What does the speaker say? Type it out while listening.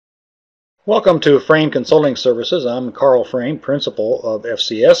Welcome to Frahme Consulting Services. I'm Carl Frahme, principal of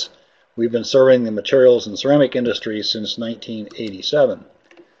FCS. We've been serving the materials and ceramic industry since 1987.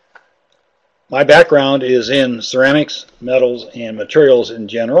 My background is in ceramics, metals, and materials in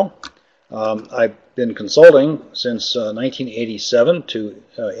general. I've been consulting since 1987 to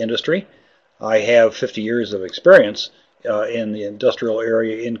industry. I have 50 years of experience in the industrial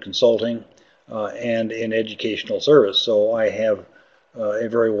area in consulting and in educational service, so I have a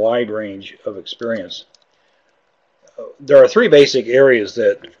very wide range of experience. There are three basic areas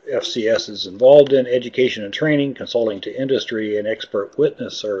that FCS is involved in: education and training, consulting to industry, and expert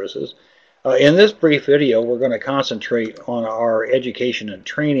witness services. In this brief video, we're going to concentrate on our education and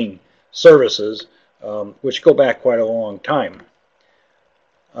training services, which go back quite a long time.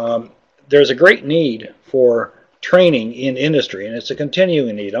 There's a great need for training in industry, and it's a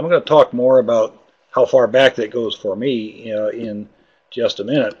continuing need. I'm going to talk more about how far back that goes for me in just a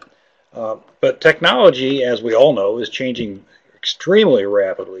minute. But technology, as we all know, is changing extremely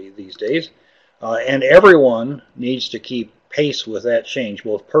rapidly these days, and everyone needs to keep pace with that change,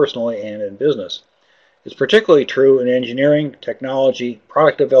 both personally and in business. It's particularly true in engineering, technology,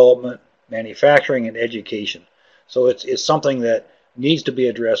 product development, manufacturing, and education. So it's something that needs to be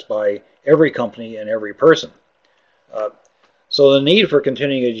addressed by every company and every person. So the need for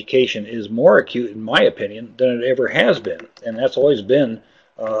continuing education is more acute, in my opinion, than it ever has been. And that's always been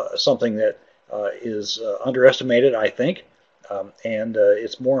something that is underestimated, I think, and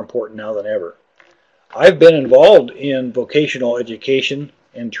it's more important now than ever. I've been involved in vocational education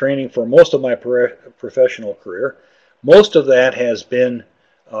and training for most of my professional career. Most of that has been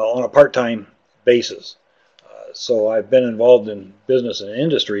on a part-time basis. So I've been involved in business and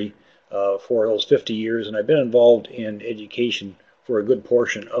industry for those 50 years, and I've been involved in education for a good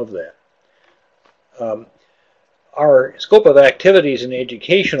portion of that. Our scope of activities in the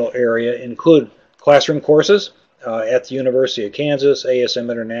educational area include classroom courses at the University of Kansas, ASM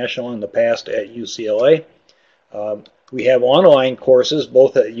International, in the past at UCLA. We have online courses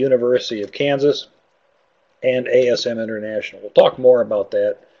both at the University of Kansas and ASM International. We'll talk more about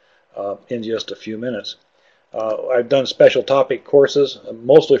that in just a few minutes. I've done special topic courses,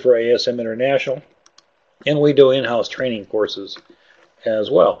 mostly for ASM International, and we do in-house training courses as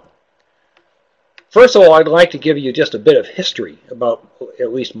well. First of all, I'd like to give you just a bit of history about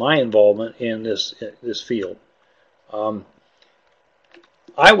at least my involvement in this field.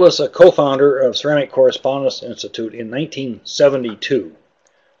 I was a co-founder of Ceramic Correspondence Institute in 1972,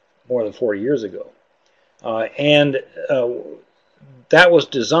 more than 40 years ago, and that was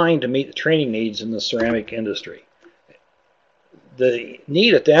designed to meet the training needs in the ceramic industry. The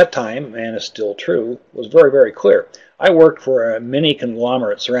need at that time, and is still true, was very, very clear. I worked for a mini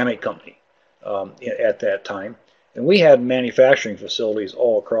conglomerate ceramic company at that time, and we had manufacturing facilities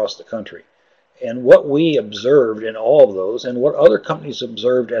all across the country. And what we observed in all of those, and what other companies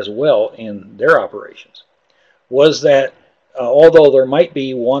observed as well in their operations, was that although there might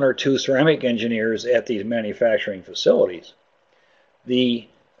be one or two ceramic engineers at these manufacturing facilities, the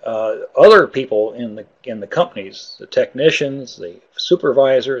other people in the companies, the technicians, the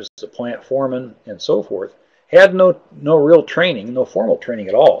supervisors, the plant foremen, and so forth, had no real training, no formal training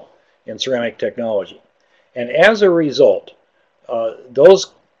at all in ceramic technology. And as a result,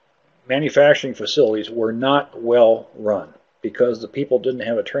 those manufacturing facilities were not well run because the people didn't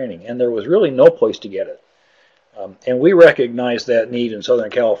have a training, and there was really no place to get it. And we recognized that need in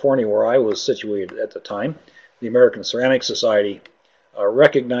Southern California, where I was situated at the time. The American Ceramic Society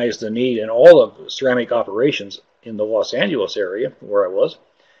recognized the need in all of ceramic operations in the Los Angeles area, where I was,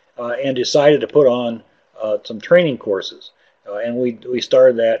 and decided to put on some training courses. And we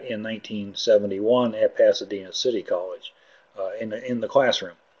started that in 1971 at Pasadena City College in the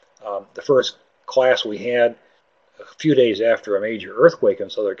classroom. The first class we had a few days after a major earthquake in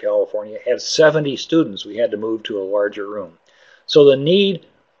Southern California had 70 students. We had to move to a larger room. So the need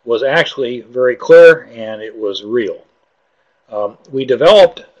was actually very clear, and it was real. We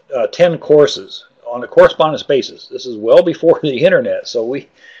developed 10 courses on a correspondence basis. This is well before the internet, so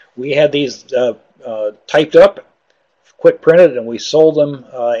we had these typed up, quick printed, and we sold them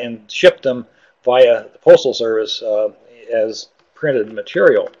and shipped them via the Postal Service as printed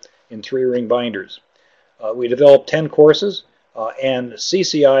material in 3-ring binders. We developed 10 courses, and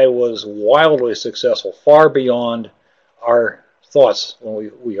CCI was wildly successful, far beyond our thoughts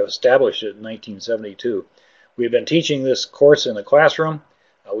when we established it in 1972. We had been teaching this course in the classroom.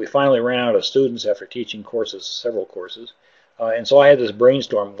 We finally ran out of students after teaching several courses, and so I had this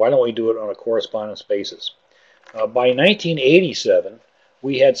brainstorm: why don't we do it on a correspondence basis? By 1987,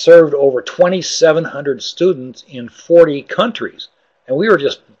 we had served over 2,700 students in 40 countries And we were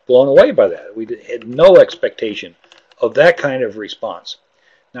just blown away by that. We had no expectation of that kind of response.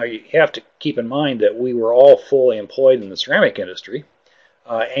 Now, you have to keep in mind that we were all fully employed in the ceramic industry,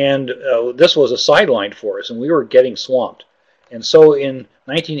 and this was a sideline for us, and we were getting swamped. And so in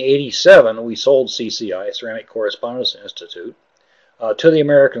 1987, we sold CCI, Ceramic Correspondence Institute, to the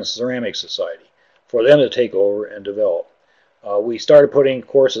American Ceramic Society for them to take over and develop. We started putting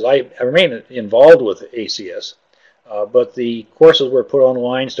courses. I remain involved with ACS, but the courses were put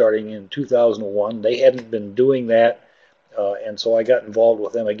online starting in 2001. They hadn't been doing that, and so I got involved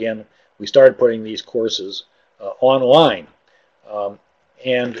with them again. We started putting these courses online.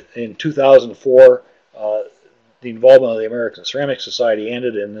 And in 2004, the involvement of the American Ceramic Society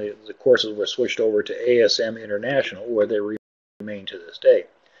ended, and the courses were switched over to ASM International, where they remain to this day.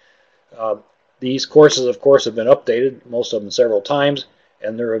 These courses, of course, have been updated, most of them several times,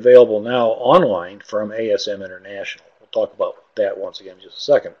 and they're available now online from ASM International. We'll talk about that once again in just a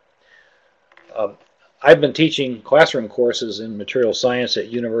second. I've been teaching classroom courses in material science at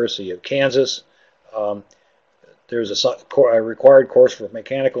University of Kansas. There's a required course for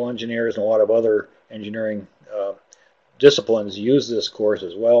mechanical engineers, and a lot of other engineering disciplines use this course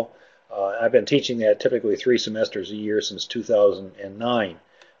as well. I've been teaching that typically 3 semesters a year since 2009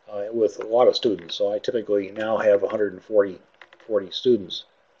 with a lot of students. So I typically now have 140 students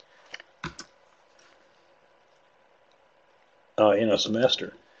in a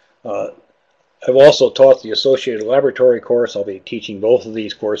semester. I've also taught the associated laboratory course. I'll be teaching both of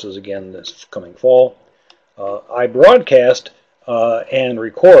these courses again this coming fall. I broadcast and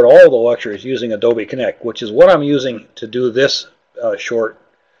record all the lectures using Adobe Connect, which is what I'm using to do this short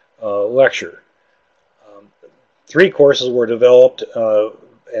lecture. 3 courses were developed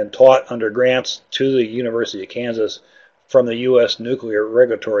and taught under grants to the University of Kansas from the U.S. Nuclear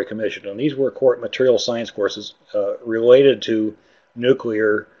Regulatory Commission. And these were material science courses related to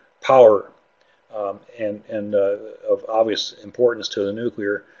nuclear power and of obvious importance to the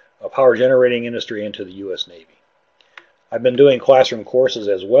nuclear power generating industry and to the U.S. Navy. I've been doing classroom courses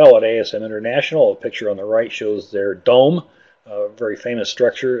as well at ASM International. A picture on the right shows their dome, a very famous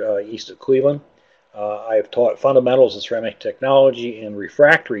structure east of Cleveland. I've taught fundamentals of ceramic technology and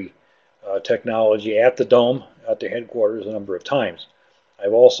refractory technology at the dome, at the headquarters, a number of times.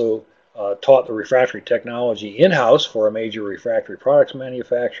 I've also taught the refractory technology in-house for a major refractory products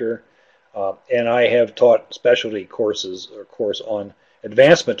manufacturer, and I have taught specialty courses, or course on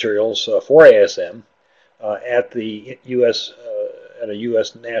advanced materials for ASM at the at a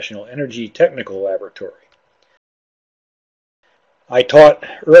U.S. National Energy Technical Laboratory. I taught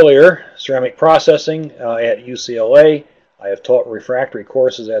earlier ceramic processing at UCLA. I have taught refractory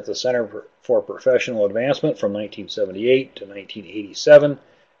courses at the Center for Professional Advancement from 1978 to 1987,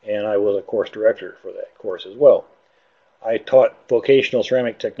 and I was a course director for that course as well. I taught vocational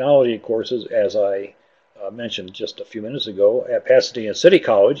ceramic technology courses, as I mentioned just a few minutes ago, at Pasadena City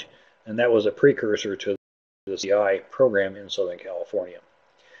College, and that was a precursor to the CI program in Southern California.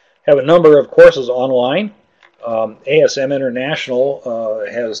 I have a number of courses online. ASM International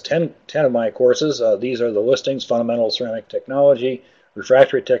has 10 of my courses. These are the listings: fundamental ceramic technology,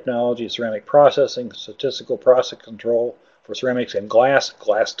 refractory technology, ceramic processing, statistical process control for ceramics and glass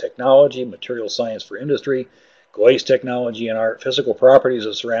technology, material science for industry, glaze technology and art, physical properties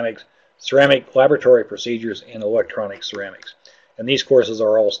of ceramics, ceramic laboratory procedures, and electronic ceramics. And these courses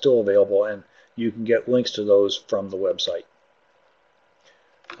are all still available, and you can get links to those from the website.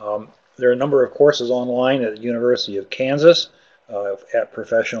 There are a number of courses online at the University of Kansas at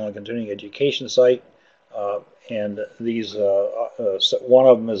Professional and Continuing Education site, and these one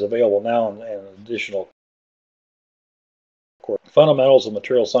of them is available now, and an additional course. Fundamentals of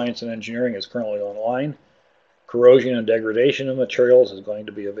Material Science and Engineering is currently online. Corrosion and Degradation of Materials is going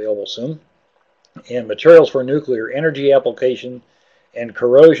to be available soon. And Materials for Nuclear Energy Application and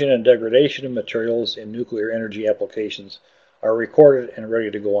Corrosion and Degradation of Materials in Nuclear Energy Applications are recorded and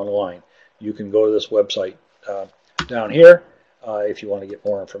ready to go online. You can go to this website down here if you want to get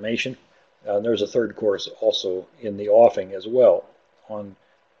more information. There's a third course also in the offing as well on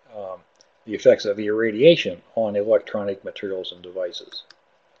the effects of irradiation on electronic materials and devices.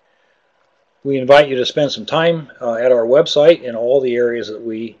 We invite you to spend some time at our website in all the areas that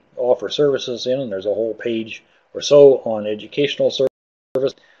we offer services in, and there's a whole page or so on educational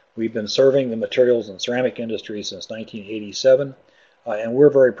services. We've been serving the materials and ceramic industry since 1987, and we're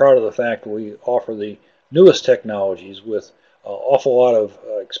very proud of the fact that we offer the newest technologies with an awful lot of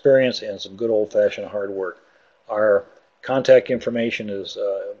experience and some good old-fashioned hard work. Our contact information is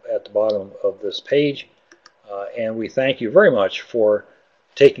at the bottom of this page, and we thank you very much for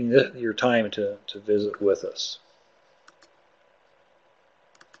taking your time to visit with us.